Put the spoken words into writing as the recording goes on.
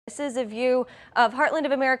This is a view of Heartland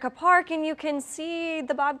of America Park, and you can see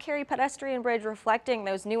the Bob Carey pedestrian bridge reflecting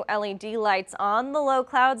those new LED lights on the low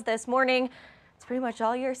clouds this morning. It's pretty much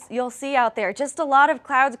all you'll see out there. Just a lot of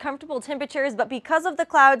clouds, comfortable temperatures, but because of the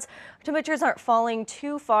clouds, temperatures aren't falling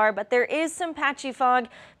too far, but there is some patchy fog,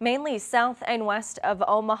 mainly south and west of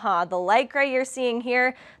Omaha. The light gray you're seeing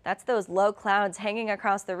here, that's those low clouds hanging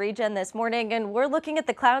across the region this morning, and we're looking at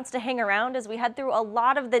the clouds to hang around as we head through a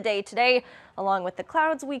lot of the day today. Along with the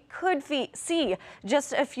clouds, we could see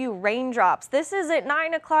just a few raindrops. This is at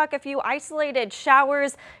 9 o'clock, a few isolated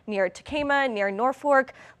showers near Tekamah, near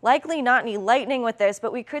Norfolk. Likely not any lightning with this,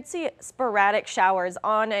 but we could see sporadic showers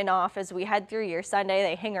on and off as we head through your Sunday.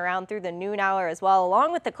 They hang around through the noon hour as well,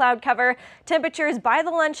 along with the cloud cover. Temperatures by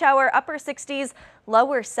the lunch hour, upper 60s,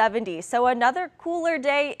 lower 70s. So another cooler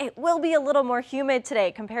day. It will be a little more humid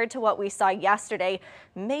today compared to what we saw yesterday.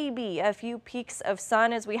 Maybe a few peaks of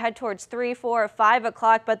sun as we head towards 3, 4, 5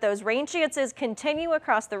 o'clock, but those rain chances continue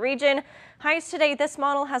across the region. Highs today, this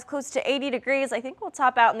model has close to 80 degrees. I think we'll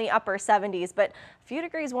top out in the upper 70s, but a few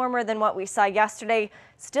degrees warmer than what we saw yesterday.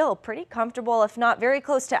 Still pretty comfortable, if not very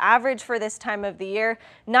close to average for this time of the year.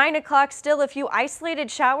 9 o'clock, still a few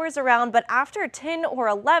isolated showers around, but after 10 or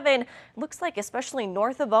 11, looks like especially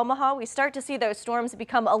north of Omaha, we start to see those storms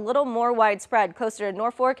become a little more widespread, closer to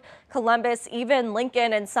Norfolk, Columbus, even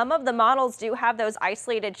Lincoln, and some of the models do have those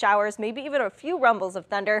isolated showers, maybe even a few rumbles of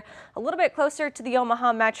thunder, a little bit closer to the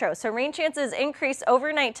Omaha metro. So rain chances increase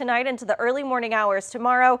overnight tonight into the early morning hours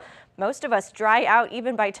tomorrow. Most of us dry out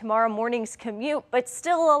even by tomorrow morning's commute, but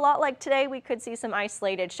still a lot like today, we could see some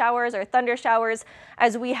isolated showers or thunder showers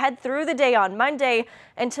as we head through the day on Monday.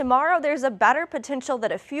 And tomorrow, there's a better potential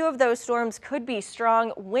that a few of those storms could be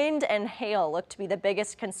strong. Wind and hail look to be the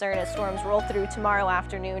biggest concern as storms roll through tomorrow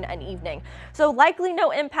afternoon and evening. So likely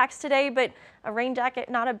no impacts today, but a rain jacket,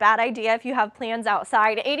 not a bad idea if you have plans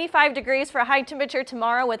outside. 85 degrees for a high temperature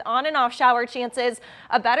tomorrow with on and off shower chances.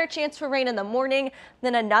 A better chance for rain in the morning,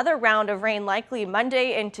 then another round of rain likely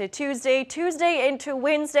Monday into Tuesday, Tuesday into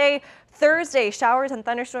Wednesday, Thursday, showers and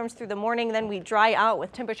thunderstorms through the morning. Then we dry out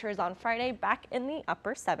with temperatures on Friday back in the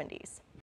upper 70s.